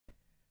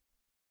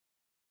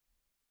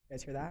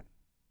guys hear that?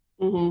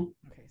 Mm-hmm.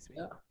 Okay, sweet.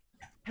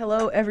 Yeah.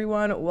 Hello,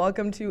 everyone.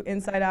 Welcome to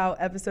Inside Out,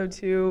 episode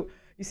 2.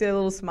 You see the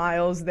little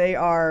smiles. They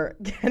are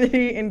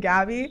Kennedy and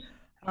Gabby.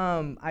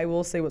 I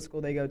will say what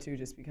school they go to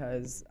just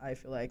because I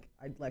feel like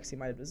Lexi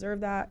might have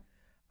deserved that.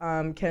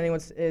 Kennedy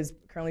is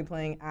currently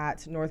playing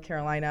at North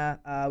Carolina.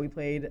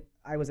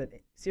 I was at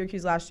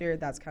Syracuse last year.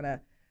 That's kind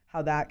of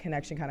how that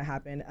connection kind of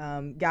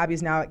happened.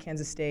 Gabby's now at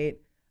Kansas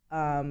State,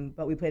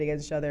 but we played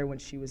against each other when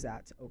she was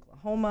at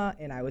Oklahoma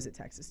and I was at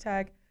Texas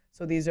Tech.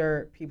 So these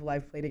are people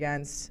I've played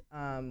against.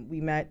 We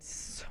met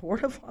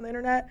sort of on the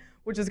internet,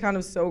 which is kind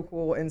of so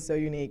cool and so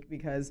unique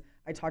because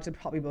I talk to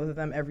probably both of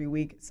them every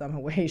week,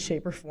 some way,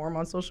 shape, or form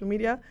on social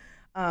media.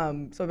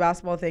 So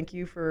basketball, thank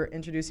you for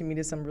introducing me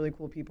to some really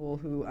cool people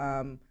who,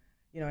 end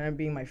up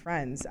being my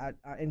friends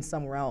in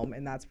some realm,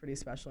 and that's pretty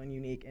special and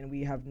unique. And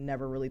we have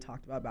never really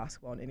talked about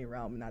basketball in any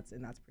realm, and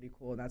that's pretty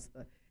cool. And that's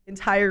the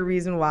entire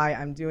reason why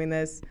I'm doing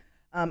this.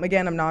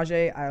 Again, I'm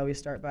Najee. I always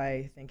start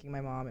by thanking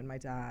my mom and my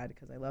dad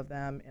because I love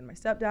them, and my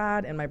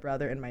stepdad, and my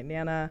brother, and my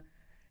nana,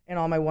 and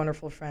all my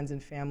wonderful friends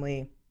and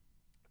family.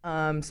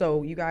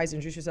 So you guys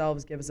introduce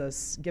yourselves, give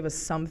us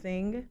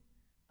something,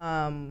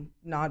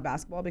 not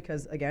basketball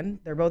because again,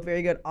 they're both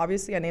very good.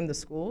 Obviously, I named the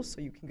schools, so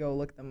you can go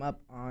look them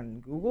up on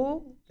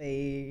Google.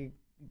 They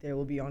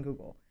will be on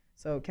Google.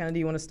 So Kennedy,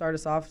 you want to start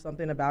us off?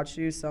 Something about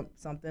you,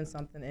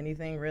 something,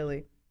 anything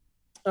really?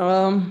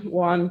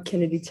 Well, I'm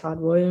Kennedy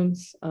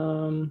Todd-Williams.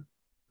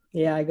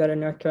 Yeah, I go to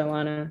North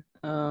Carolina,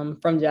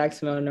 from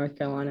Jacksonville, North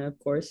Carolina, of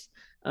course.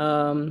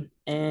 And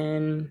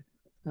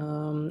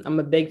I'm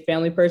a big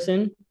family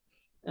person,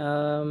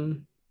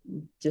 um,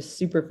 just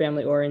super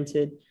family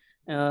oriented,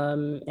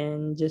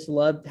 and just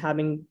love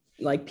having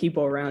like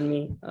people around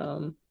me.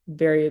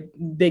 Very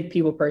big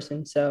people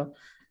person. So,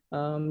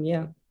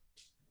 yeah.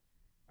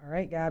 All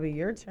right, Gabby,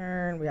 your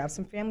turn. We have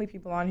some family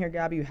people on here.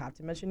 Gabby, you have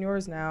to mention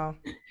yours now.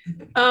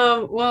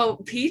 Well,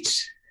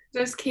 Peach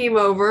just came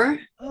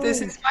over.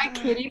 This Oh, is my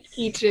kitty yes.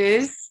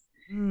 Peaches.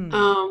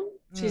 Mm,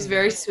 She's mm.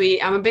 very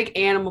sweet. I'm a big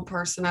animal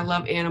person. I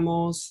love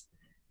animals,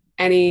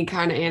 any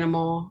kind of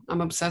animal. I'm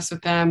obsessed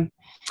with them.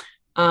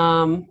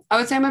 I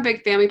would say I'm a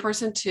big family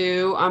person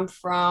too. I'm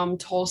from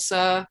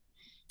Tulsa.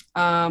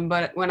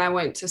 But when I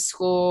went to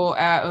school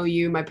at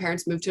OU, my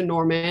parents moved to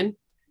Norman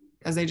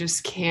because they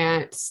just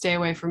can't stay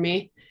away from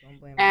me. Don't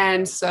blame them.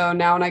 And so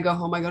now when I go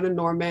home, I go to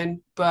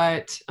Norman.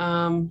 But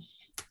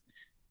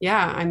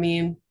yeah, I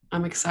mean,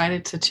 I'm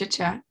excited to chit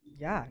chat.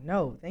 Yeah,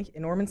 no, thank you.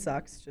 And Norman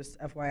sucks, just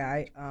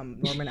FYI.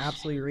 Norman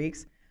absolutely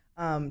reeks.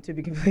 To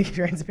be completely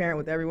transparent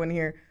with everyone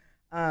here,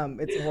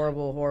 it's a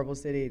horrible, horrible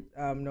city.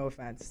 No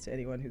offense to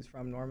anyone who's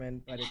from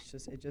Norman, but it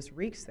just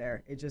reeks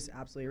there. It just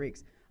absolutely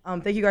reeks.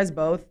 Thank you guys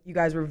both. You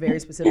guys were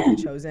very specifically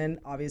chosen.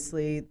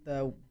 Obviously,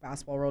 the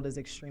basketball world is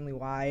extremely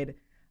wide.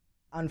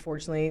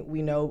 Unfortunately,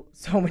 we know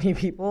so many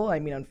people. I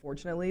mean,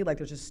 unfortunately, like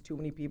there's just too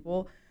many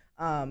people.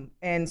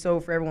 And so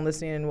for everyone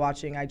listening and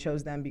watching, I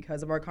chose them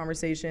because of our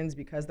conversations,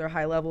 because they're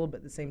high level, but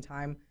at the same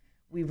time,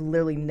 we've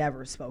literally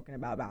never spoken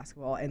about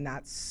basketball, and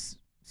that's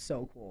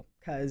so cool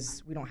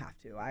because we don't have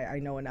to. I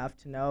know enough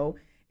to know,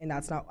 and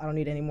that's not. I don't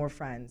need any more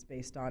friends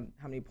based on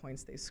how many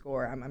points they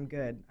score. I'm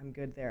good. I'm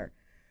good there.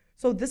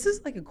 So this is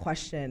like a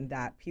question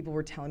that people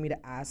were telling me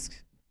to ask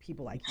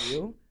people like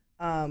you.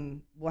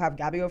 We'll have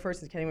Gabby go first,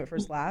 since Kenny went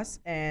first last.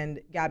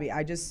 And Gabby,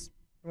 I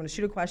want to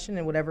shoot a question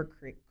and whatever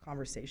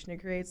conversation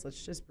it creates,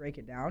 let's just break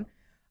it down.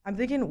 I'm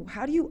thinking,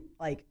 how do you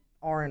like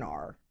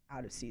R&R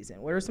out of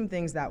season? What are some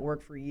things that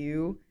work for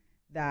you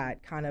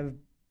that kind of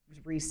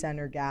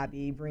recenter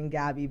Gabby, bring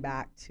Gabby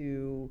back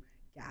to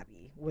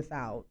Gabby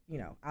without,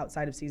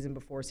 outside of season,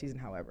 before season,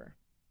 however?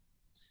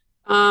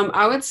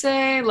 I would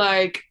say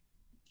like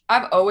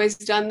I've always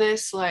done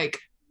this like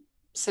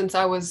since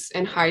I was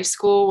in high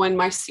school. When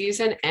my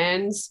season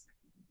ends,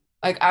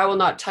 like I will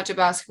not touch a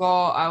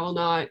basketball. I will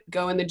not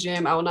go in the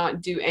gym. I will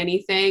not do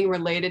anything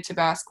related to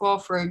basketball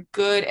for a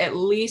good at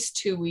least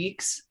 2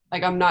 weeks.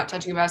 Like I'm not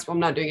touching a basketball. I'm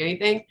not doing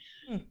anything.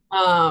 Hmm.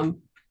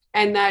 Um,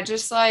 and that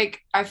just like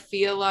I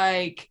feel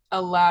like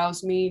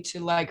allows me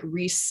to like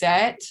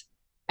reset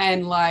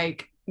and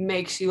like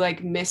makes you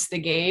like miss the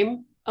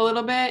game a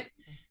little bit.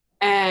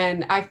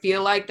 And I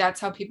feel like that's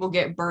how people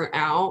get burnt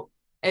out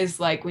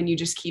is like when you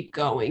just keep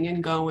going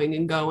and going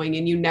and going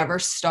and you never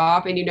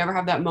stop and you never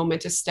have that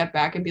moment to step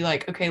back and be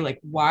like, okay, like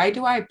why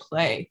do I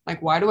play?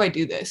 Like why do I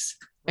do this?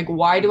 Like Right,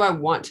 why do I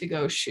want to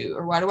go shoot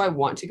or why do I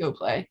want to go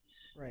play?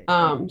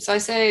 right. So I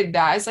say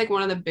that is like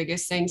one of the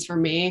biggest things for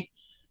me.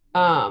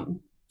 Um,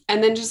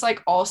 and then just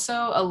like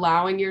also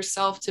allowing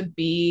yourself to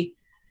be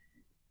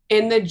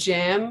in the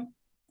gym,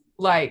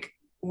 like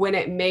when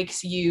it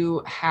makes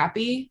you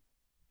happy.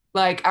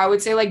 Like I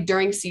would say like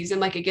during season,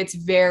 like it gets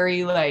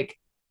very like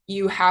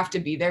you have to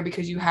be there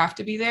because you have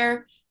to be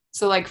there.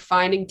 So like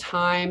finding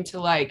time to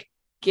like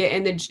get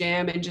in the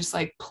gym and just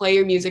like play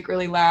your music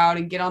really loud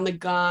and get on the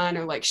gun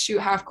or like shoot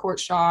half court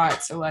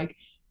shots or like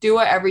do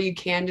whatever you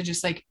can to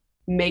just like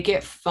make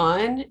it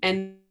fun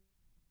and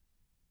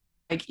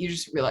like you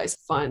just realize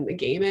fun the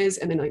game is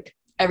and then like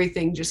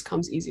everything just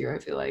comes easier, I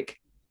feel like.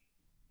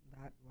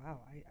 Wow,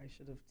 I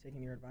should have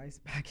taken your advice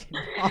back in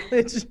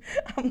college.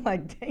 I'm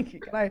like, dang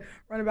it. Can I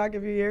run it back a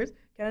few years?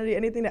 Kennedy,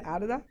 anything to add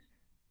to that?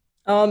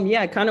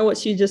 Yeah, kind of what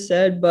she just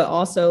said, but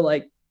also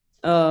like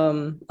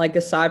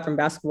aside from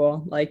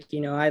basketball, like,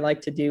 I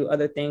like to do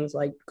other things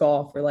like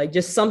golf or like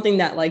just something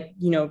that like,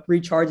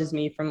 recharges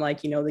me from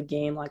like, the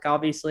game. Like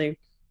obviously,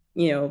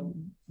 you know,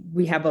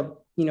 we have a,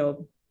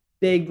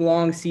 big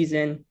long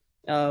season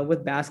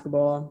with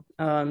basketball,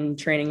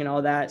 training and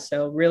all that.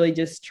 So really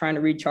just trying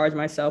to recharge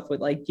myself with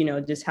like,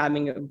 just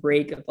having a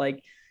break of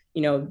like,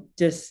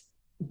 just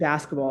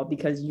basketball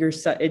because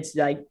it's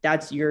like,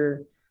 that's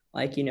your,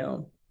 like,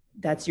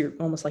 that's your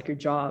almost like your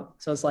job.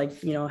 So it's like,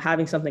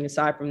 having something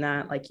aside from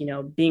that, like,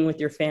 being with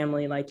your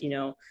family, like,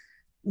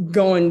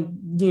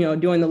 going,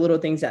 doing the little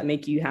things that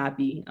make you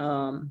happy,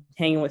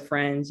 hanging with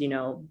friends,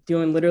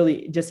 doing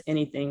literally just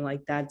anything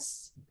like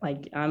that's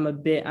like,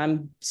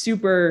 I'm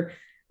super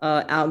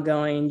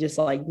outgoing, just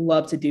like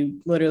love to do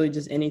literally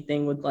just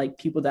anything with like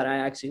people that I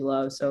actually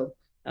love. So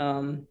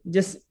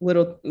just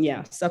little,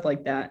 yeah, stuff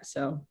like that.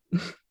 So Do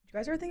you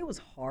guys ever think it was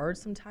hard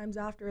sometimes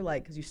after,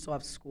 like, because you still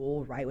have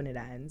school right when it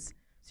ends?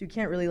 So you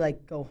can't really,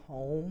 like, go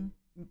home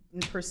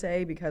per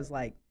se because,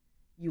 like,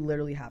 you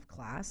literally have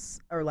class.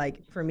 Or,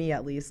 like, for me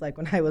at least, like,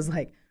 when I was,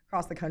 like,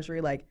 across the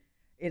country, like,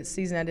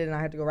 season ended and I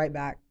had to go right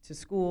back to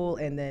school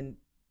and then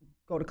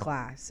go to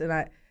class.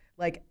 And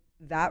like,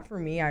 that for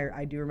me,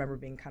 I do remember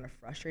being kind of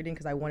frustrating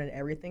because I wanted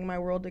everything in my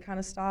world to kind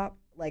of stop.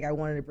 Like, I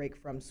wanted a break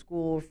from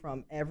school,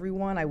 from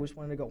everyone. I just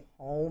wanted to go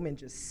home and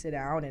just sit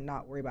down and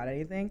not worry about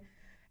anything.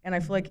 And I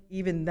feel like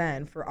even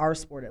then, for our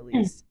sport at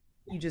least,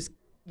 you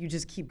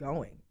just keep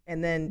going,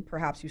 and then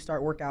perhaps you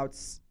start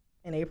workouts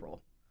in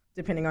April,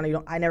 depending on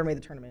you. I never made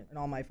the tournament in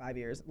all my 5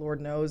 years. Lord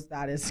knows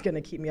that is going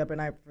to keep me up at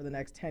night for the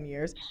next 10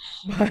 years.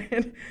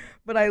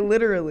 But I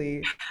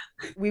literally,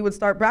 we would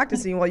start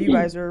practicing while you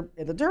guys are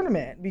in the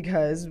tournament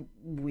because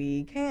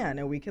we can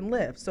and we can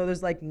lift. So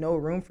there's like no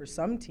room for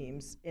some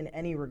teams in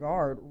any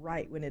regard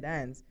right when it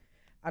ends.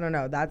 I don't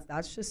know.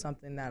 That's just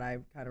something that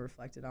I've kind of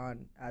reflected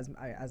on as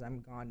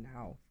I'm gone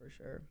now, for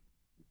sure.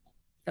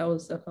 that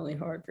was definitely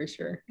hard for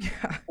sure.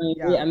 Yeah,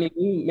 Yeah, yeah. I mean,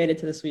 we made it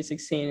to the Sweet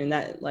 16 and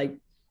that like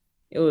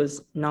it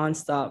was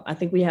nonstop. I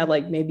think we had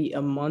like maybe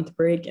a month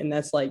break, and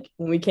that's like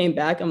when we came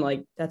back, I'm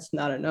like, that's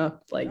not enough,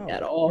 like No,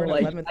 at we're all. an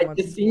Like 11th I month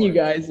just seen you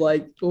sport. guys.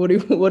 Like,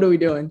 what are we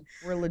doing?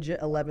 We're a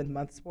legit 11th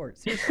month sport.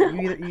 Seriously,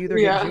 you either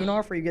get Yeah. June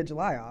off or you get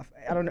July off.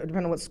 I don't know,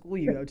 depending on what school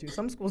you go to.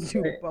 Some schools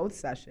do Right, both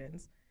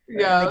sessions, and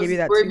then they Yeah. give you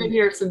that We've been 2 week.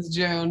 here since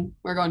June.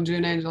 We're going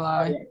June and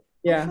July. right. I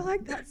Yeah. feel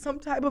like that's some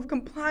type of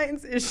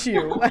compliance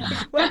issue. Like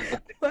what,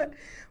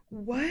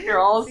 Here what?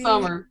 all See,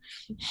 summer.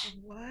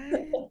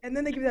 what? And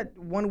then they give you that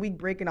 1 week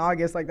break in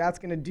August. Like that's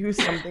gonna do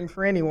something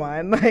for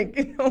anyone. Like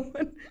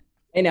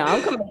Hey, now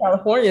I'm coming to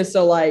California,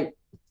 so like,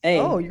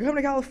 Oh, hey, you're coming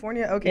to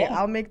California? Okay, yeah,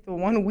 I'll make the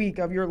 1 week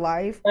of your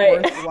life right,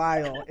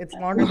 worthwhile. It's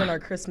longer than our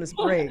Christmas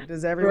break.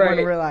 Does everyone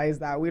right. realize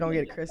that we don't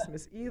get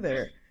Christmas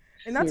either?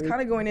 And that's kind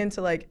of Seriously. going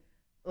into like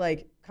kind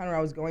of where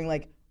I was going.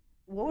 Like,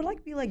 what would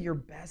like be like your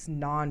best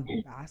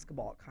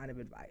non-basketball kind of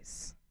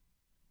advice?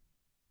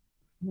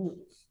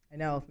 I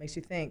know, it makes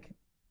you think.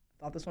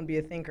 Thought this one be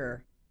a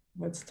thinker.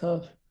 That's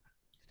tough.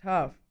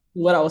 Tough.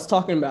 What I was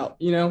talking about,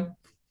 Yeah,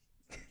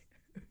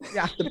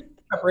 the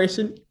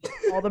preparation.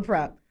 all the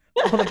prep,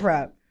 all the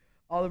prep,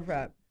 all the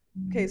prep.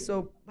 Okay,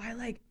 so by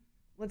like,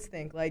 let's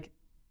think like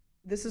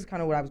this is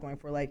kind of what I was going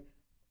for. Like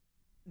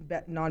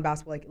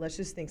non-basketball, like let's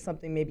just think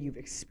something maybe you've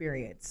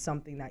experienced,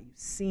 something that you've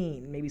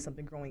seen, maybe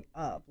something growing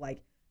up,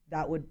 like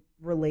that would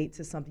relate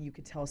to something you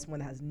could tell someone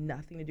that has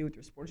nothing to do with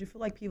your sport. Do you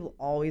feel like people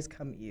always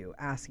come at you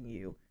asking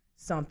you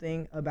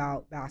something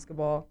about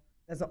basketball?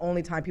 That's the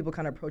only time people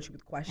kind of approach you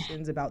with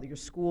questions about your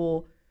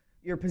school,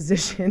 your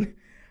position,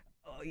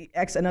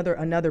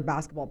 another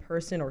basketball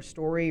person or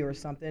story or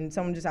something.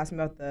 Someone just asked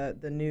me about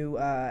the new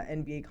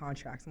NBA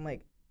contracts. I'm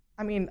like,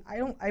 I mean,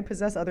 I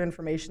possess other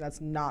information that's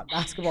not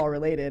basketball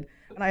related,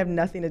 and I have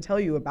nothing to tell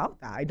you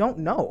about that. I don't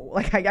know.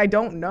 Like I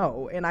don't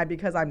know, and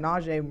because I'm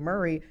Najee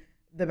Murray,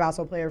 the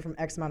basketball player from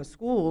X amount of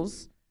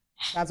schools.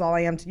 That's all I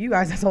am to you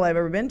guys. That's all I've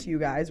ever been to you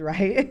guys,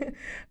 right?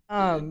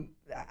 um,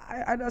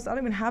 I don't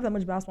even have that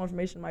much basketball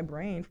information in my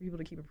brain for people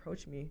to keep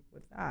approaching me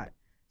with that.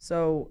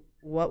 So,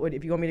 what would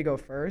if you want me to go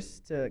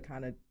first to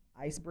kind of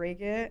ice break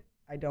it?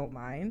 I don't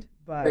mind,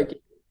 Break but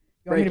it,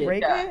 you want me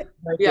break to it, break Yeah. it?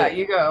 break Yeah, it.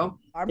 you go.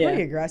 I'm Yeah.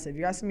 pretty aggressive.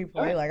 You guys see me All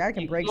play, right. like I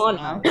can Hey, break come on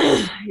some now.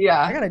 ice. I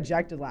Yeah. got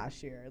ejected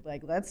last year.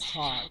 Like, let's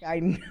talk.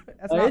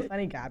 That's not Right?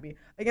 funny, Gabby.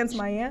 Against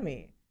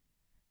Miami.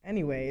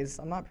 Anyways,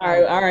 I'm not All proud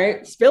right, of all that.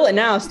 right. Spill it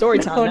now. Story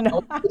time No, no.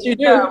 now. What you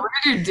Yeah. do? What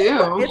did you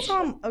do? It's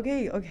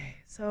okay, okay.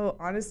 So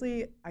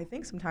honestly, I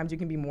think sometimes you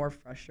can be more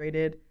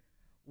frustrated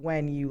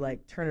when you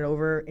like turn it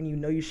over and you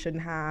know you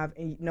shouldn't have,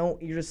 and you know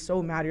you're just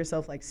so mad at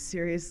yourself, like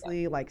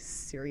seriously.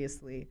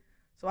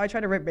 So I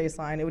tried to rip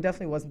baseline. It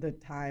definitely wasn't the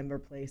time or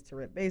place to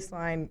rip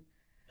baseline.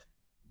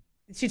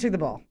 She took the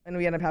ball, and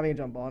we ended up having a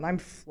jump ball, and I'm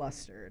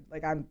flustered,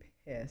 like I'm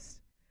pissed.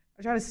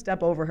 I try to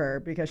step over her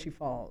because she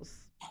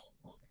falls.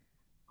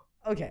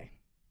 Okay,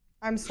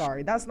 I'm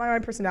sorry. That's not my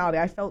personality.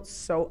 I felt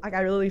so, like,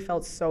 I really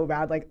felt so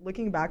bad. Like,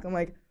 looking back, I'm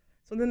like,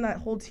 so then that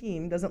whole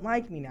team doesn't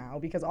like me now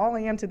because all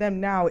I am to them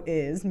now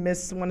is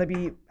Miss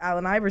Wannabe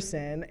Allen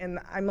Iverson. And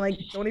I'm like,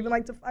 don't even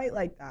like to fight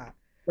like that.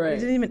 But Right.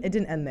 it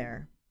didn't end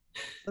there.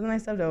 So then I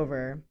stepped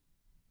over.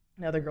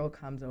 Another girl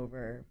comes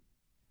over,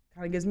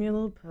 kind of gives me a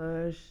little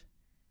push.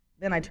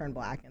 Then I turned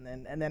black. And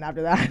then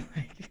after that,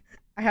 like,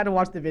 I had to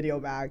watch the video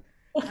back.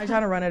 I tried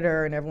to run at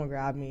her and everyone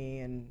grabbed me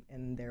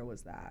and there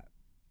was that.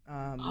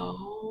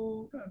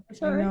 Oh,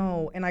 It's I all right.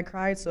 know, and I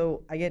cried,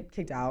 so I get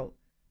kicked out.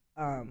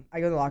 I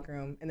go to the locker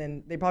room, and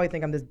then they probably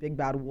think I'm this big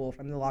bad wolf.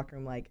 I'm in the locker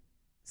room, like,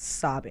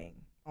 sobbing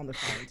on the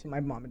phone to my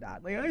mom and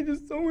dad. Like, I'm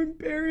just so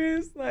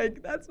embarrassed.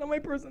 Like, that's not my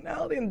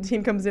personality. And the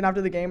team comes in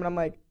after the game, and I'm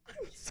like,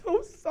 I'm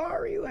so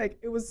sorry. Like,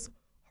 it was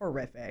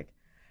horrific.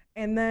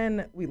 And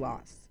then we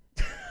lost.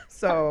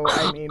 So,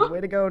 I mean,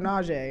 way to go,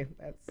 Najee.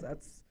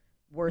 That's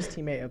worst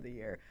teammate of the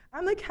year.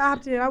 I'm the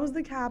captain. I was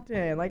the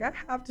captain. Like, I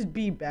have to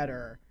be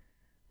better.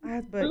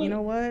 But you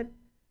know what?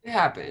 it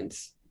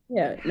happens.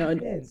 Yeah, no, it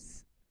does.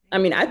 Happens. I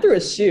mean, I threw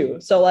a shoe.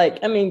 So like,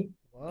 I mean,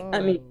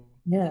 Whoa.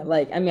 yeah,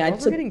 like, I mean, I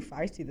Girls were took, getting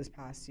feisty this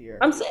past year.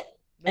 I'm saying,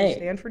 Those hey,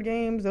 Stanford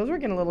games, those were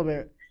getting a little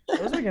bit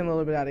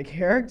out of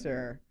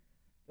character.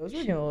 Those were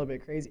getting a little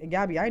bit crazy. And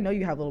Gabby, I know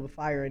you have a little bit of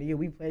fire in you.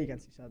 We play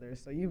against each other,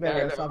 so you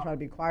better I stop know. trying to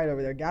be quiet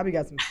over there. Gabby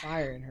got some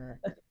fire in her.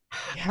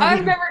 I've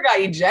Gabby, never got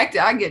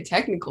ejected. I get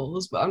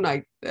technicals, but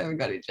I haven't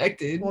got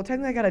ejected. well,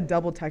 technically I got a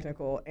double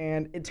technical,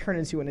 and it turned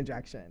into an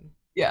ejection.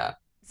 Yeah,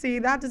 See,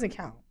 that doesn't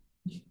count.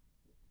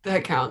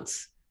 that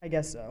counts. I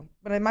guess so.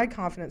 But my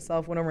confident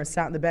self went over and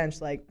sat on the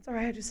bench, like, it's all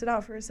right, just sit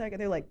out for a second.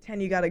 They're like,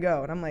 10, you got to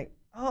go. And I'm like,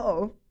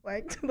 oh,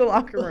 like, to the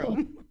locker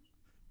room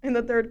in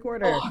the third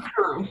quarter.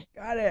 Oh,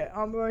 Got it.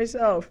 On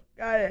myself.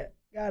 Got it.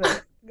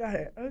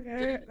 Okay.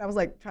 And I was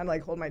like trying to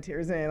like hold my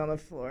tears in on the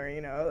floor,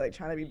 you know, like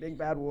trying to be big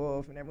bad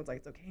wolf. And everyone's like,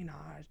 it's okay,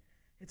 Naj.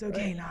 It's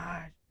okay,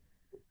 Naj.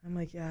 I'm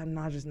like, yeah,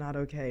 Naj is not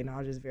okay.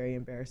 Naj is very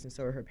embarrassed, and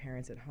so are her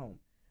parents at home.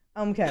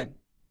 Okay.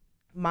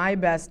 My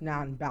best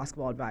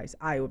non-basketball advice,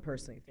 I would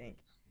personally think.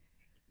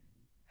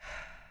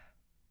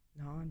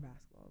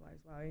 Non-basketball advice.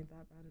 Wow, ain't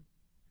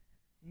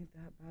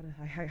that bad.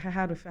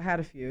 I had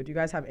a few. Do you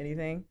guys have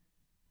anything?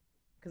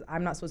 Because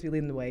I'm not supposed to be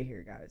leading the way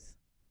here, guys.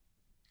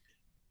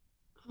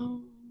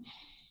 Um,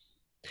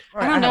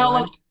 All I right, don't I have know.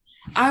 one. Like,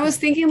 I was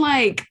thinking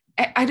like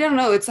I don't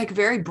know. It's like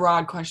very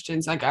broad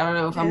questions. Like I don't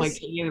know if I'm like Yes.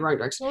 taking you in the right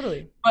direction.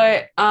 Totally.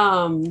 But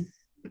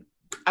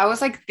I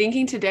was like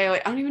thinking today,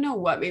 like I don't even know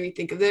what made me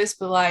think of this,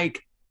 but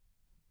like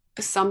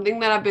something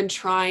that I've been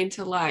trying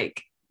to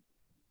like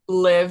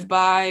live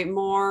by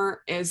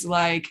more is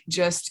like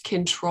just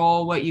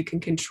control what you can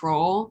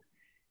control.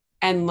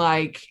 And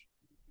like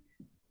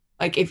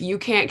if you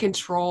can't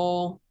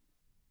control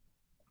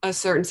a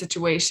certain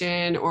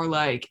situation or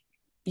like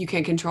you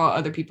can't control how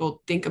other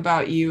people think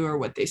about you or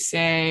what they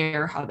say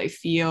or how they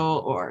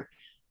feel or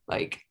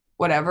like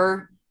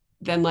whatever,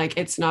 then like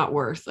it's not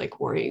worth like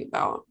worrying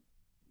about.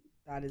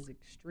 That is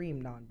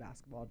extreme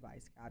non-basketball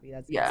advice, Gabby.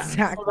 That's Yeah. So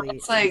exactly,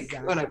 that's like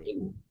exactly. what I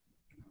mean.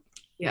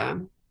 Yeah.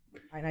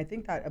 And I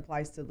think that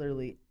applies to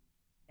literally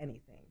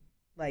anything.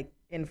 Like,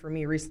 and for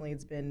me recently,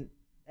 it's been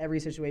every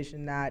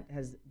situation that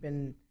I've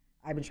been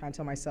trying to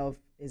tell myself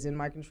is in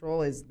my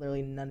control is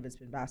literally none of it's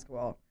been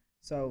basketball.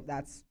 So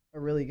that's a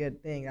really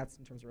good thing. That's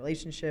in terms of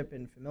relationship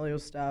and familial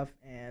stuff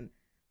and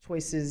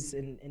choices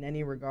in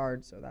any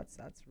regard. So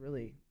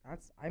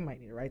I might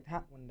need to write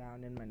that one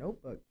down in my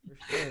notebook for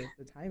sure.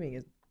 The timing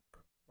is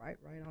right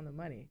on the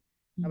money.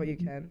 How about you,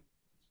 Ken?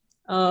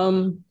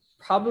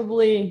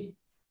 Probably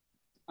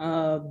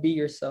be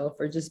yourself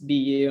or just be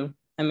you.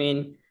 I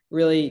mean,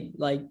 really,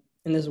 like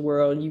in this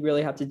world, you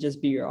really have to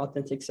just be your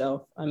authentic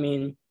self. I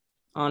mean,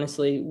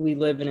 honestly, we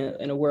live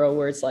in a world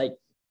where it's like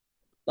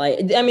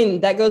I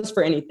mean, that goes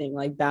for anything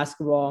like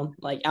basketball,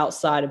 like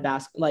outside of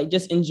basketball, like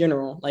just in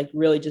general, like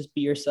really just be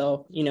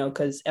yourself, you know,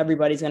 because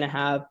everybody's going to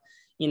have,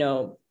 you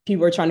know,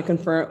 people are trying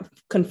to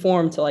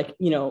conform to like,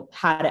 you know,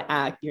 how to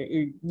act, you're,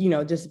 you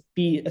know, just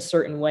be a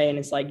certain way. And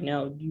it's like,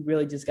 no, you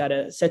really just got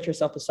to set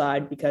yourself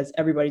aside because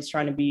everybody's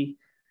trying to be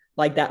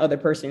like that other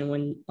person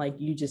when like,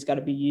 you just got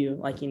to be you,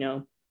 like, you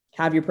know,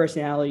 have your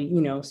personality, you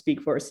know, speak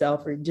for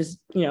itself or just,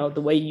 you know, the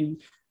way you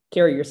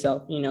carry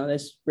yourself, you know,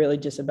 that's really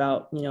just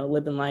about, you know,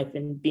 living life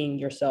and being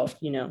yourself,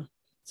 you know,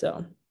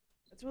 so.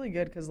 That's really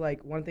good because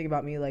like one thing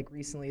about me like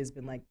recently has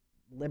been like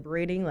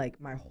liberating.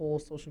 Like my whole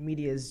social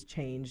media has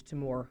changed to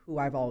more who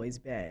I've always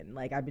been.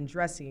 Like I've been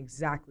dressing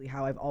exactly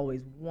how I've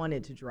always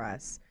wanted to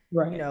dress,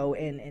 Right. you know,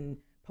 and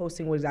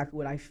posting exactly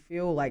what I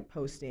feel like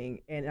posting.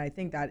 And I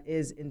think that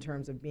is in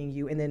terms of being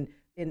you. And then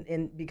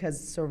in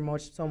because so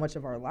much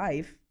of our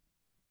life,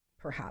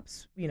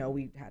 perhaps, you know,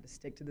 we had to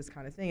stick to this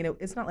kind of thing. And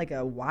it's not like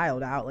a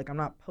wild out, like I'm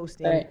not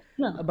posting Right.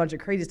 No. a bunch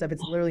of crazy stuff.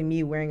 It's literally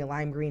me wearing a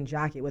lime green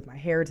jacket with my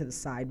hair to the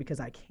side because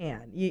I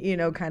can, you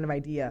know, kind of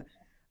idea.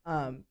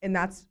 And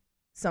that's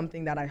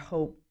something that I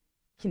hope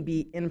can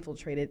be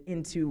infiltrated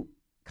into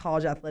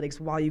college athletics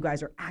while you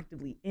guys are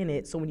actively in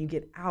it. So when you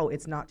get out,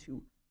 it's not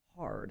too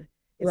hard.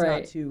 It's not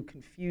Right. too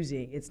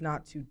confusing. It's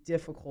not too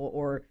difficult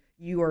or,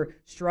 you are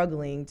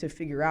struggling to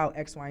figure out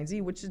X, Y, and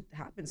Z, which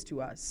happens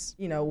to us,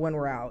 you know, when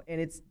we're out.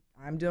 And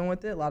I'm dealing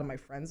with it. A lot of my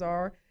friends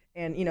are.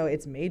 And, you know,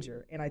 it's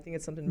major. And I think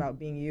it's something about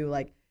being you.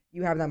 Like,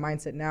 you have that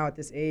mindset now at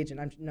this age.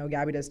 And I know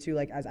Gabby does too.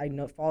 Like, as I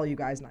know, follow you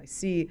guys and I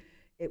see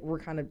it, we're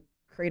kind of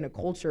creating a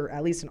culture,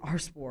 at least in our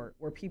sport,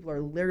 where people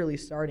are literally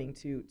starting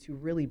to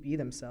really be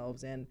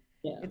themselves. And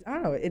I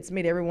don't know, it's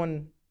made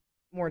everyone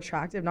more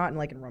attractive, not in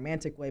like a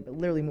romantic way, but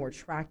literally more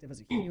attractive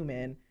as a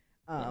human.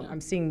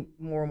 I'm seeing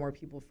more and more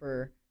people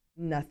for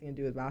nothing to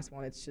do with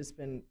basketball, and it's just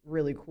been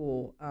really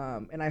cool.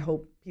 And I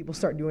hope people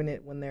start doing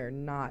it when they're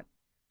not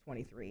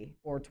 23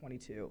 or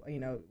 22, you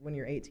know, when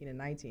you're 18 and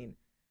 19.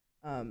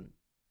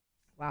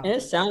 Wow. And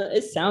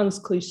it sounds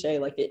cliche,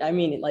 like I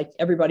mean, like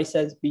everybody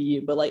says be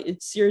you, but like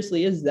it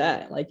seriously is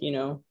that, like, you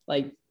know,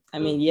 like I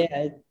mean,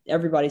 yeah,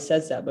 everybody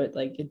says that, but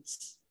like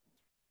it's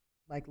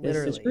like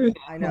literally,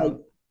 I know, like,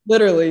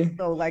 literally.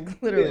 So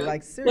like literally,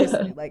 like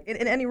seriously, like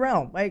in any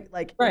realm, like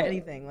right. in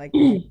anything, like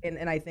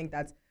and I think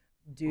that's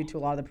due to a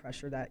lot of the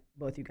pressure that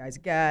both you guys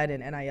get,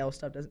 and NIL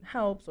stuff doesn't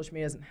help, social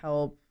media doesn't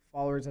help,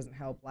 followers doesn't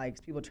help,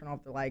 likes, people turn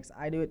off their likes.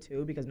 I do it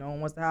too because no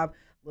one wants to have a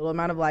little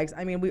amount of likes.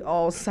 I mean, we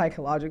all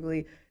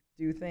psychologically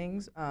do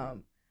things,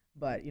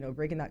 but you know,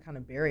 breaking that kind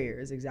of barrier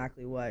is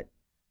exactly what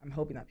I'm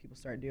hoping that people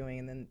start doing,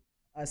 and then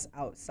us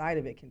outside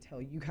of it can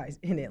tell you guys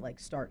in it, like,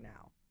 start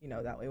now, you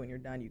know, that way when you're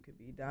done you could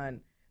be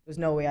done. There's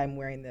no way I'm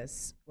wearing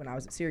this when I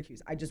was at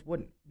Syracuse. I just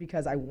wouldn't,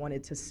 because I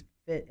wanted to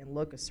fit and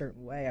look a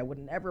certain way. I would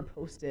never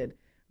posted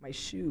my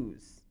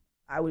shoes.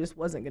 I just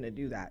wasn't going to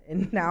do that.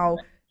 And now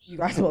you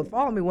guys both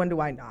follow me. When do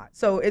I not?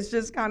 So it's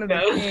just kind of the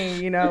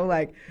thing, you know,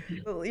 like,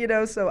 you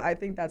know, so I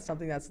think that's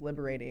something that's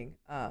liberating.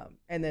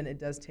 And then it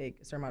does take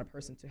a certain amount of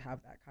person to have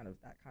that kind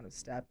of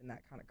step and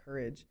that kind of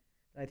courage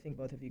that I think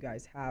both of you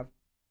guys have.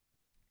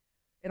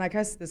 And I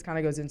guess this kind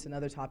of goes into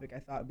another topic I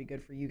thought would be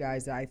good for you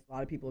guys that a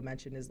lot of people have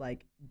mentioned, is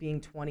like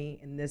being 20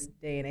 in this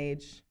day and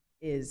age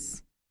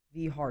is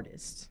the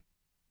hardest,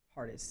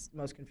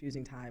 most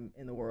confusing time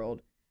in the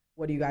world.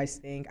 What do you guys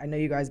think? I know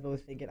you guys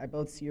both think it. I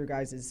both see your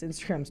guys'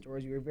 Instagram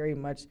stories. You are very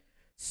much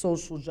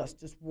social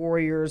justice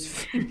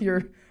warriors.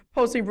 You're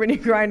posting Brittany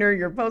Griner,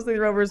 you're posting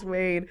Roe vs.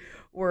 Wade,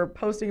 or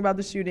posting about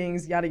the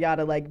shootings, yada,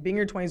 yada. Like, being in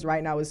your 20s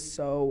right now is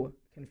so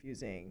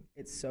confusing.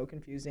 It's so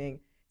confusing.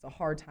 It's a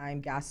hard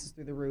time. Gas is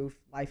through the roof.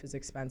 Life is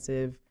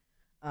expensive.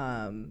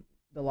 The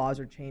laws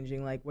are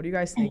changing. Like, what are you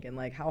guys thinking?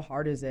 Like, how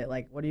hard is it?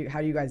 Like, how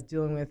are you guys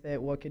dealing with it?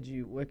 What could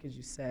you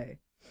say?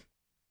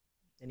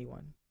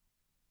 Anyone?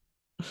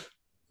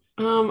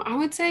 I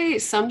would say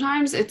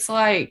sometimes it's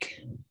like,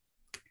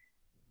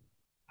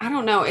 I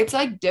don't know, it's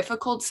like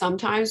difficult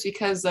sometimes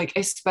because, like,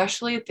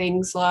 especially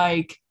things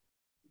like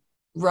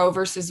Roe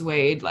versus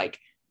Wade, like,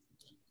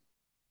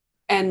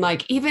 and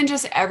like even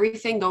just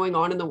everything going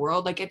on in the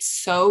world, like, it's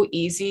so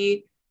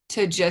easy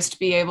to just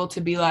be able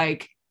to be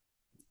like,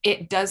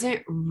 it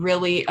doesn't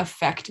really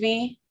affect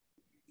me.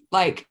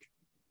 Like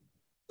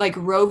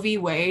Roe v.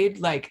 Wade,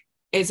 like,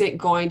 isn't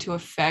going to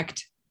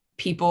affect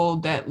people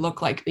that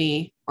look like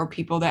me or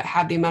people that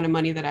have the amount of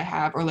money that I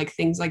have, or like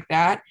things like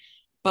that.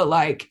 But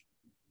like,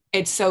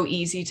 it's so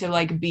easy to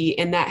like be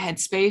in that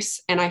headspace.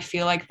 And I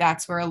feel like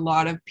that's where a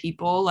lot of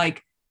people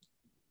like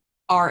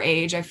our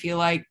age, I feel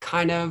like,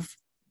 kind of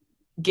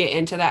get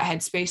into that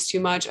headspace too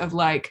much of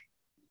like,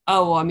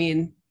 oh, well, I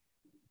mean,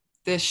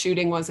 this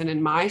shooting wasn't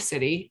in my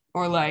city,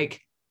 or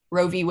like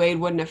Roe v. Wade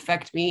wouldn't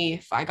affect me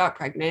if I got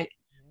pregnant,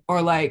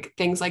 or like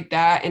things like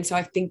that. And so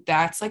I think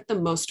that's like the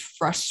most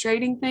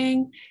frustrating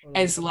thing,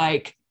 is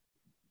like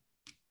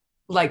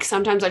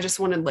sometimes I just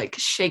want to like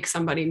shake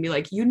somebody and be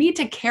like, you need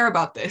to care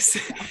about this.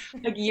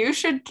 Like, you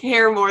should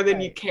care more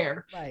than you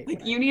care.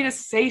 Like, you need to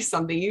say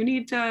something. You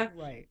need to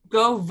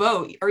go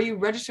vote. Are you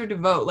registered to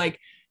vote? Like,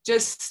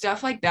 just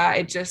stuff like that.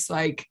 It just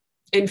like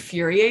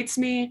infuriates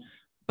me.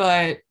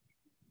 But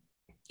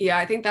yeah,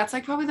 I think that's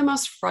like probably the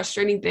most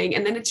frustrating thing.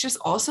 And then it's just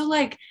also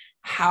like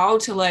how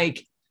to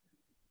like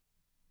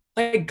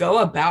go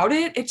about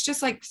it. It's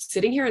just like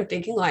sitting here and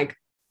thinking like,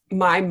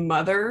 my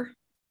mother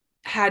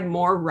had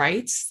more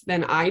rights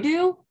than I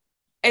do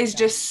is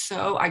just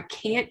so, I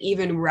can't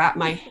even wrap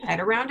my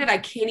head around it. I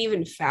can't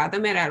even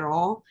fathom it at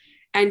all.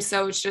 And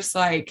so it's just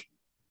like,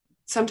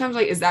 sometimes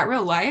like, is that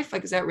real life?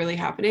 Like, is that really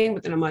happening?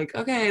 But then I'm like,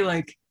 okay,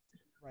 like,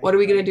 what are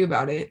we going to do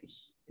about it?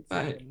 It's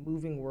like a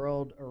moving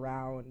world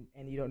around,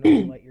 and you don't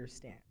know what your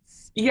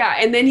stance. Yeah.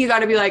 And then you got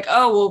to be like,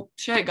 oh, well,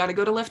 shit, got to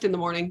go to lift in the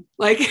morning.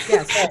 Like,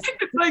 yes.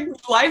 Like,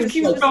 life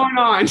keeps going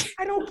on.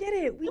 I don't get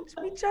it. We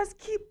just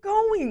keep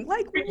going.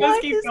 Like,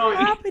 what is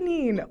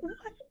happening? What?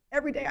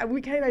 Every day,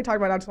 Kay and I talked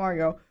about it not too long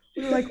ago.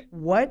 We were like,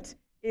 what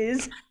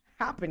is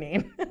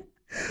happening?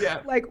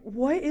 Yeah. Like,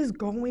 what is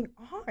going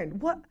on?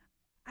 What?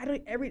 I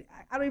don't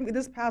even,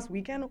 this past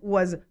weekend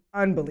was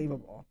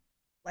unbelievable.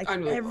 Like,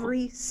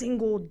 every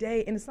single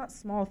day. And it's not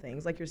small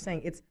things. Like you're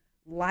saying, it's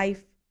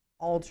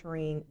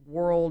life-altering,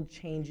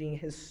 world-changing,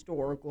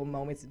 historical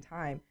moments in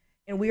time.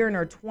 And we are in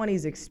our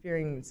 20s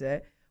experiencing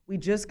it. We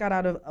just got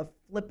out of a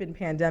flippin'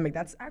 pandemic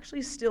that's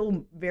actually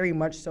still very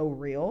much so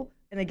real.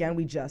 And again,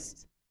 we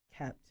just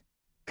kept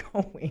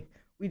going.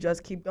 we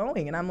just keep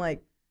going. And I'm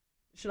like,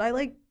 should I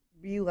like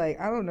be like,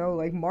 I don't know,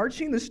 like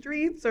marching the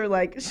streets, or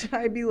like should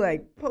I be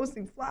like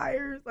posting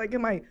flyers? Like,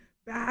 am I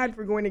bad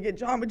for going to get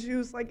Jamba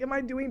Juice? Like, am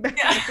I doing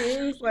bad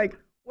things? Like,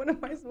 what am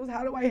I supposed?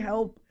 How do I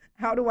help?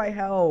 How do I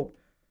help?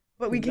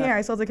 But we can't.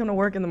 I still have to come to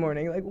work in the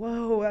morning. Like,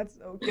 whoa, that's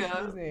so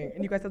confusing.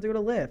 And you guys have to go to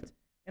Lyft.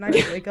 And I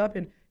just wake up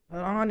and put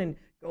on and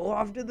go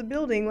off to the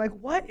building. Like,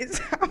 what is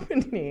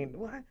happening?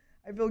 What?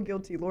 I feel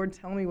guilty. Lord,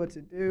 tell me what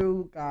to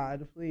do.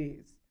 God,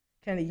 please.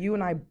 Kenny, you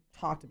and I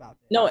talked about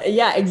this. No,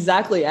 yeah,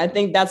 exactly. I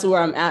think that's where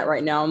I'm at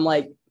right now. I'm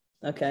like,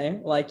 okay,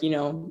 like, you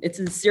know, it's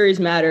a serious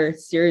matter,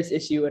 serious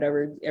issue,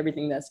 whatever,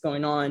 everything that's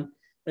going on.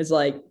 It's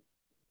like,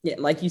 yeah,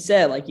 like you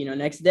said, like, you know,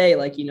 next day,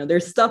 like, you know,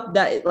 there's stuff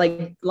that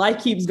like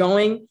life keeps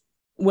going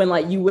when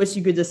like you wish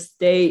you could just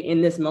stay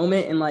in this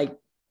moment and like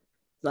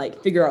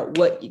figure out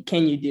what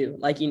can you do.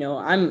 Like, you know,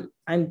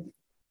 I'm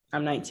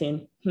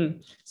 19.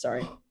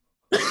 Sorry.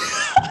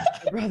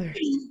 Brother,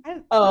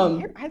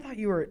 I thought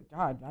you were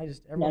God.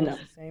 Everyone was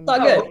the same it's all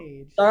good.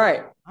 age. All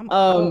right.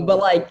 But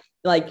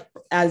like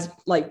as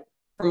like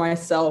for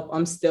myself,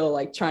 I'm still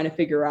like trying to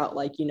figure out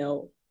like, you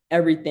know,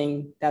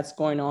 everything that's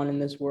going on in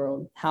this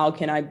world. How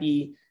can I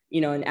be,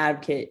 you know, an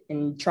advocate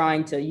and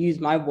trying to use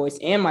my voice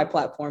and my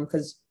platform,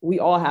 because we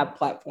all have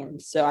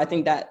platforms. So I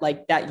think that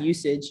like that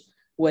usage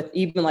with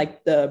even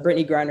like the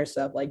Brittany Griner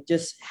stuff, like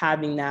just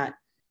having that,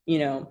 you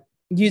know,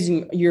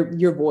 using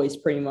your voice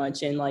pretty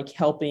much and like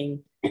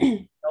helping,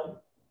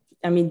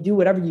 I mean, do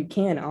whatever you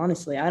can,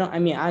 honestly.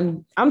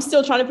 I'm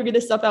still trying to figure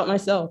this stuff out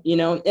myself, you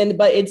know,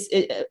 but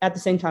at the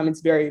same time,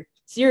 it's very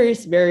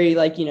serious, very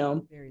like, you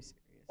know, very serious.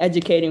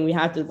 Educating. We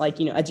have to like,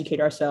 you know, educate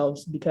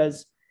ourselves,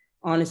 because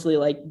honestly,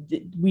 like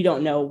we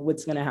don't know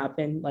what's going to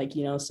happen. Like,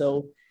 you know,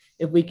 so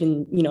if we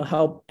can, you know,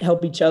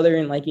 help each other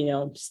and like, you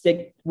know,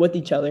 stick with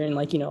each other and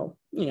like, you know,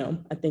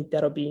 I think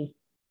that'll be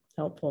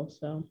helpful.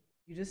 So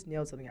you just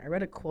nailed something. I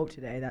read a quote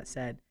today that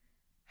said,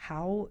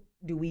 how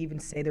do we even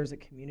say there's a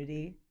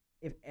community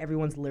if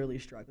everyone's literally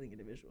struggling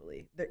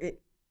individually?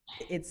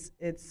 It's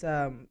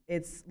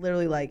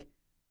literally like,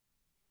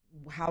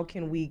 how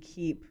can we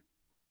keep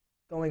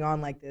going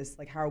on like this?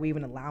 Like, how are we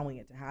even allowing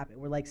it to happen?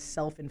 We're like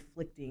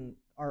self-inflicting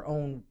our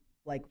own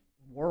like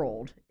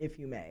world, if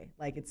you may.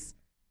 Like, it's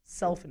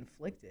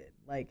self-inflicted.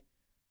 Like,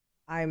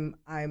 I'm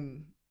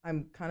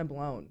kind of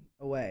blown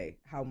away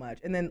how much.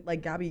 And then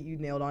like Gabby, you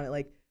nailed on it.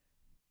 Like,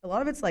 a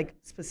lot of it's like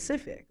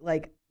specific,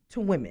 like to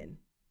women.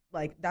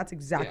 Like, that's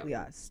exactly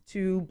us.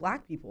 To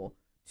Black people,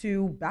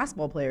 to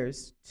basketball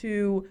players,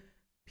 to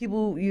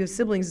people, you have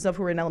siblings and stuff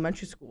who are in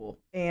elementary school,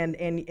 and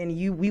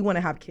we want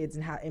to have kids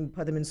and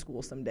put them in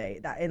school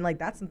someday.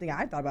 That's something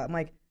I thought about. I'm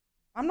like,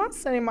 I'm not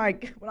saying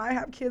when I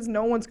have kids,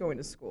 no one's going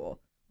to school.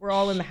 We're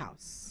all in the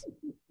house.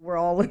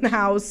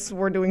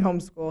 We're doing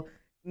homeschool.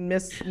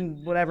 Miss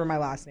whatever my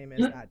last name is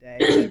that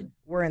day.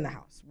 We're in the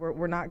house.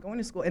 We're not going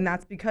to school, and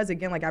that's because,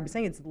 again, like I've been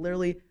saying, it's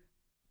literally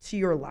to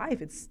your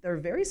life. They're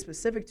very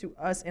specific to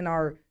us in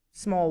our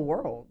small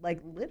world, like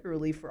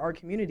literally for our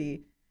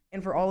community,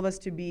 and for all of us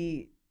to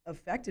be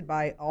affected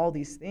by all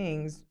these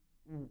things.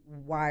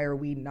 Why are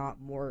we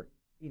not more,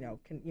 in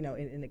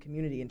the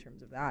community in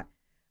terms of that?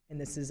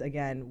 And this is,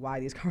 again, why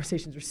these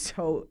conversations are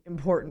so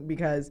important,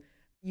 because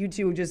you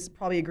two just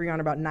probably agree on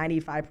about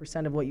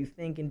 95% of what you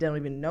think and don't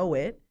even know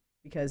it,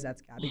 because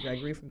that's Gabby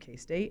Gregory from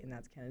K-State, and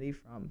that's Kennedy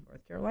from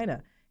North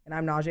Carolina. And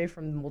I'm Najee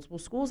from multiple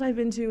schools I've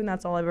been to, and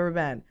that's all I've ever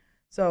been.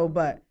 So,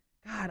 but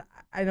God,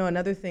 I know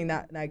another thing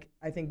that like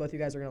I think both you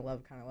guys are gonna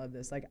kind of love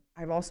this. Like,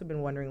 I've also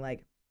been wondering,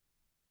 like,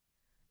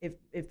 if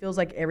it feels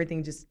like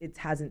everything just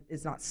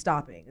it's not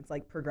stopping. It's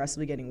like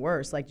progressively getting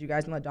worse. Like, do you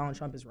guys know that Donald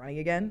Trump is running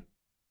again?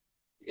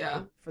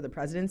 Yeah. For the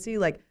presidency?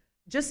 Like,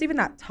 just even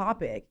that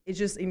topic, it's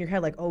just in your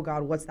head, like, oh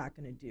God, what's that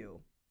gonna do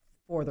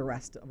for the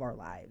rest of our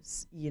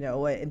lives? You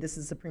know, and this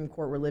is the Supreme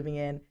Court we're living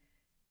in.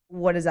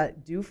 What does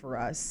that do for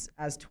us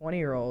as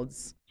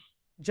 20-year-olds,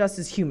 just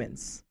as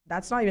humans?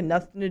 That's not even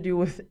nothing to do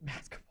with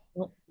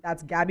basketball.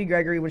 That's Gabby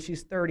Gregory when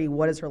she's 30.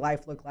 What does her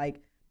life look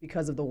like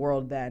because of the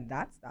world then?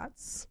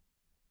 That's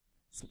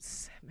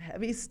some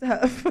heavy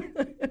stuff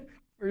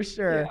for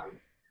sure.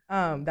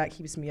 Yeah. That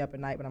keeps me up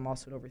at night, but I'm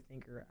also an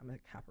overthinker. I'm a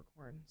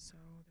Capricorn, so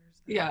there's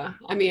that. Yeah,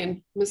 I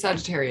mean, I'm a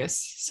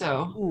Sagittarius,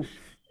 so. Oof.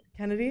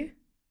 Kennedy?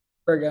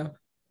 Virgo.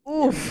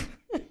 Oof.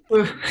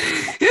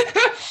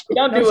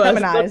 Don't no do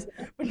Geminis.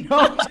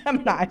 No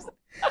Geminis.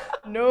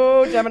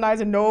 No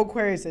Geminis and no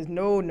Aquariuses.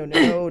 No.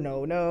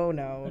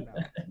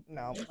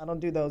 I don't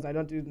do those. I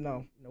don't do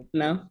no. Nope.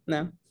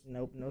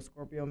 Nope. No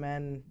Scorpio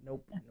men.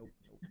 Nope.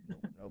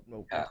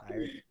 I'm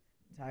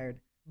tired.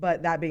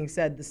 But that being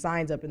said, the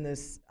signs up in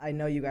this, I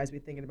know you guys be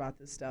thinking about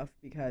this stuff,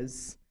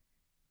 because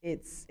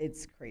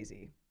it's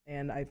crazy,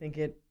 and I think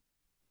it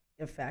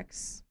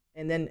affects.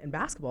 And then in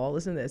basketball,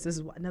 listen to this. This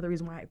is another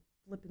reason why I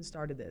flipping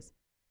started this.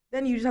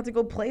 Then you just have to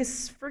go play a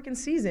freaking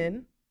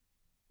season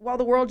while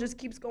the world just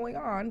keeps going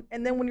on.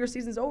 And then when your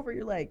season's over,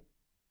 you're like,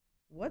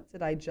 what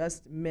did I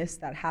just miss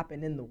that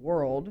happened in the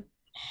world?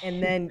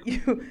 And then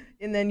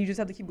you just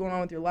have to keep going on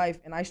with your life.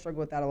 And I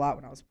struggled with that a lot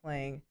when I was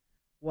playing.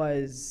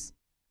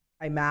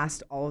 I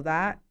masked all of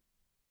that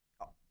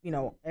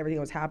everything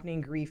that was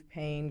happening, grief,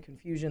 pain,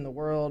 confusion, the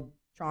world,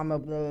 trauma,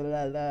 blah, blah,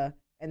 blah, blah,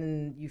 and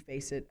then you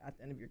face it at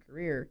the end of your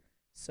career.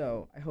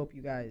 So I hope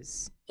you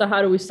guys. So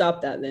how do we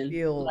stop that then?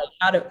 Feel like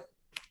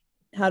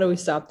how do we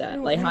stop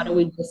that? Like, how do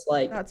we just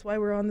like? That's why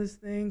we're on this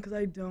thing, because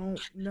I don't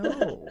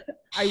know.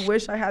 I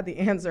wish I had the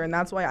answer, and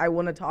that's why I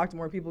want to talk to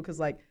more people, because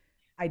like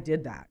I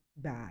did that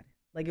bad.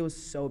 Like it was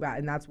so bad,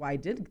 and that's why I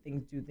did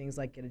do things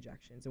like get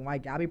ejections, and why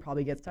Gabby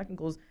probably gets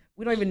technicals.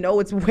 We don't even know,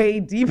 it's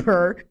way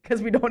deeper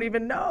because we don't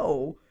even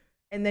know.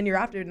 And then you're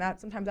after that.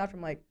 Sometimes after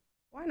I'm like,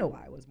 well, I know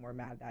why I was more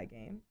mad that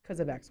game, because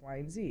of X, Y,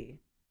 and Z.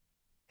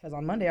 Because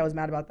on Monday I was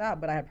mad about that,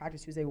 but I had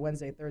practice Tuesday,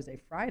 Wednesday, Thursday,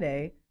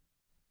 Friday.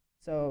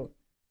 So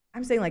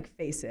I'm saying, like,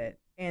 face it.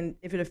 And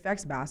if it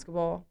affects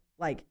basketball,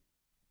 like,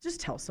 just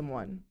tell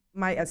someone.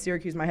 At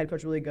Syracuse, my head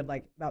coach really good,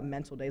 like, about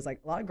mental days.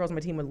 Like, a lot of girls on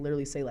my team would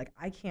literally say, like,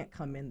 I can't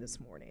come in this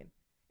morning.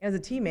 And as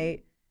a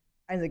teammate,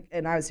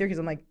 and I was Syracuse,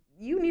 I'm like,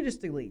 you need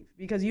just to leave,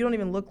 because you don't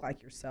even look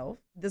like yourself.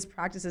 This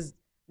practice is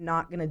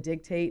not going to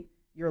dictate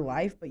your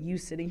life, but you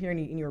sitting here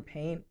in your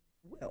pain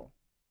will.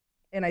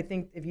 And I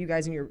think if you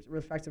guys in your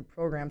respective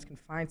programs can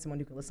find someone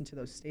who can listen to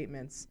those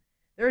statements.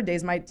 There are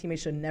days my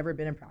teammates should have never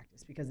been in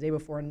practice because the day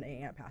before an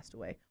aunt passed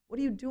away. What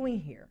are you doing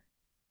here?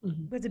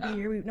 Mm-hmm. We have to be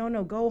here.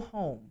 No, go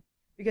home.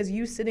 Because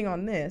you sitting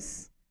on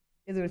this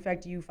is going to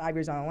affect you 5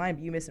 years down the line,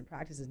 but you missing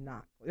practice is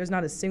not. There's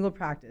not a single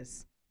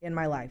practice in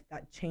my life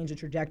that changed the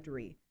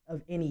trajectory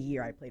of any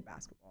year I played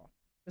basketball.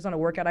 There's not a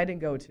workout I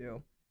didn't go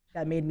to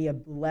that made me a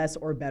less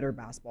or better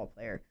basketball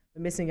player.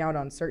 But missing out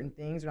on certain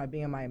things or not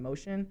being in my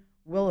emotion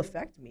will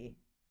affect me,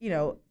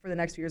 for the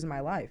next few years of my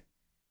life.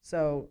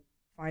 So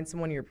find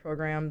someone in your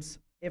programs.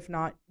 If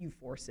not, you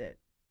force it.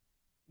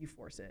 You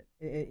force it,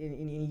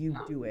 and you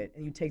do it,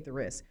 and you take the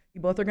risk. You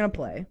both are going to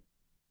play.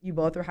 You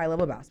both are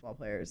high-level basketball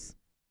players.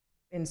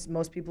 And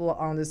most people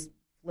on this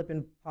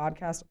flipping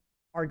podcast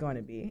are going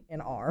to be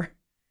and are.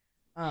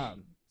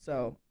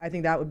 So I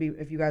think that would be,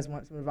 if you guys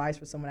want some advice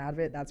for someone out of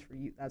it, that's for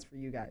you. That's for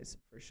you guys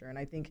for sure. And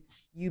I think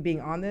you being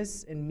on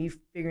this and me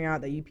figuring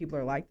out that you people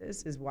are like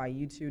this is why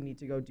you two need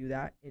to go do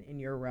that in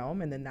your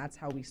realm. And then that's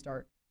how we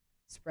start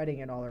spreading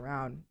it all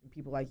around. And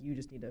people like you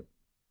just need to,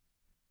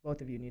 both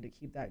of you need to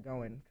keep that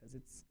going, because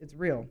it's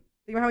real.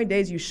 Think about how many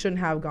days you shouldn't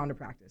have gone to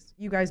practice.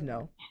 You guys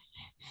know.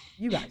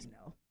 You guys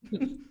know.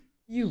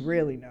 You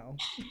really know.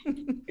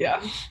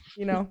 Yeah.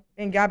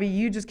 And Gabby,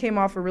 you just came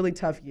off a really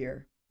tough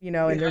year,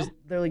 and there's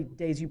literally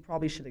days you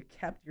probably should have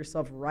kept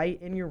yourself right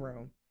in your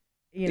room,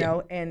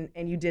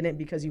 and you didn't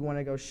because you want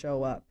to go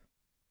show up.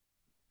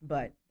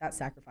 But that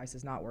sacrifice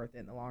is not worth it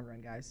in the long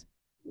run, guys.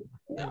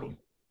 No.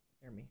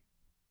 Hear me.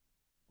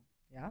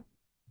 Yeah.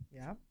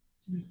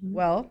 Mm-hmm.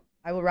 Well,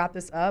 I will wrap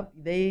this up.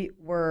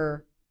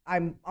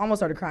 I'm almost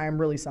started crying.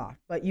 I'm really soft,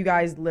 but you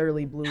guys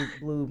literally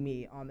blew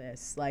me on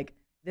this. Like,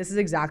 this is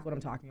exactly what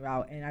I'm talking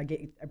about. And I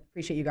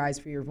appreciate you guys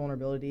for your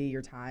vulnerability,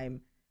 your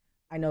time.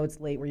 I know it's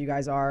late where you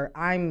guys are.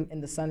 I'm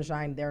in the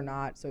sunshine. They're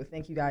not. So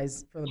thank you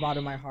guys from the bottom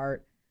of my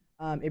heart.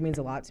 It means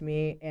a lot to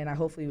me. And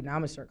hopefully now I'm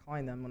going to start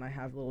calling them when I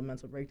have little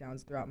mental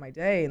breakdowns throughout my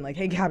day. And like,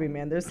 hey, Gabby,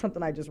 man, there's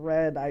something I just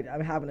read.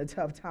 I'm having a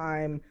tough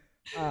time.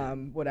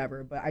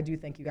 Whatever, but I do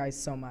thank you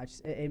guys so much.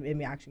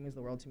 It actually means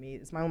the world to me.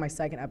 It's only my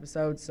second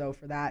episode, so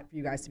for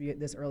you guys to be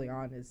this early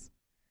on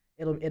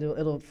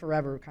it'll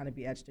forever kind of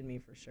be etched in me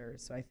for sure.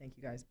 So I thank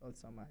you guys both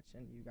so much,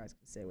 and you guys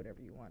can say whatever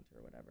you want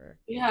or whatever.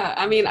 Yeah,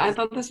 I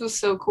thought this was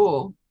so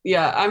cool.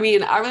 Yeah, I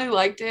really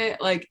liked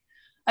it. Like,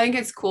 I think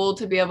it's cool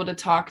to be able to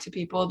talk to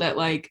people that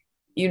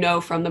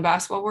from the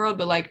basketball world,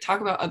 but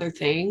talk about other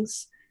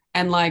things.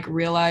 And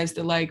realize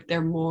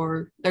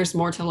that there's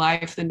more to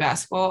life than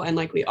basketball, and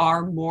we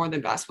are more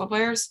than basketball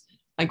players.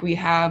 We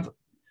have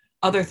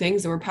other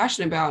things that we're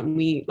passionate about, and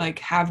we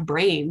have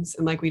brains,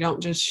 and we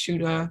don't just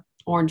shoot a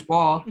orange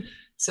ball.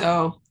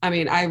 So I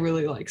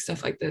really like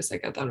stuff like this. I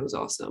thought it was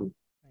awesome.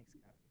 Thanks,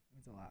 Gabby. It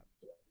means a lot.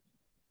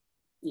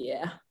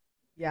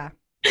 Yeah.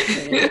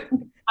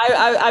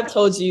 I've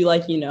told you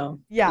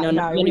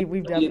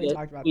we've definitely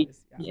talked about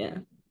this. Yeah.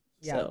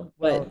 Yeah, so,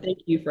 but thank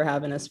you for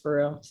having us for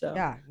real. So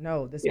yeah,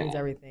 no, this means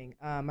everything.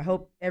 I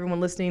hope everyone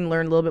listening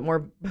learned a little bit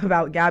more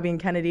about Gabby and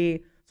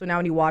Kennedy. So now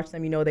when you watch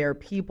them, they are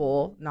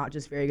people, not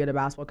just very good at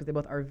basketball, because they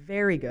both are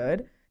very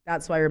good.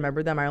 That's why I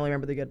remember them. I only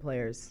remember the good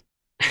players.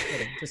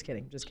 Just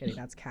kidding.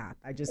 That's cap.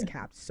 I just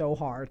capped so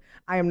hard.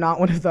 I am not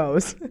one of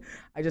those.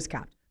 I just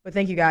capped. But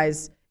thank you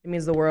guys. It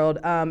means the world.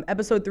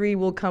 Episode 3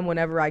 will come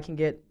whenever I can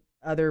get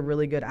other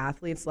really good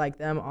athletes like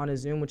them on a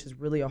Zoom, which is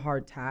really a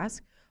hard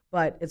task.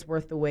 But it's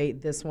worth the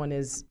wait. This one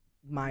is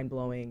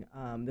mind-blowing.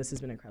 This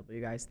has been incredible, you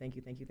guys. Thank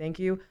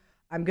you.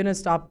 I'm going to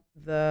stop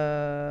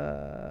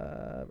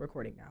the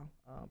recording now.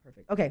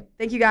 Perfect. Okay.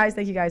 Thank you, guys.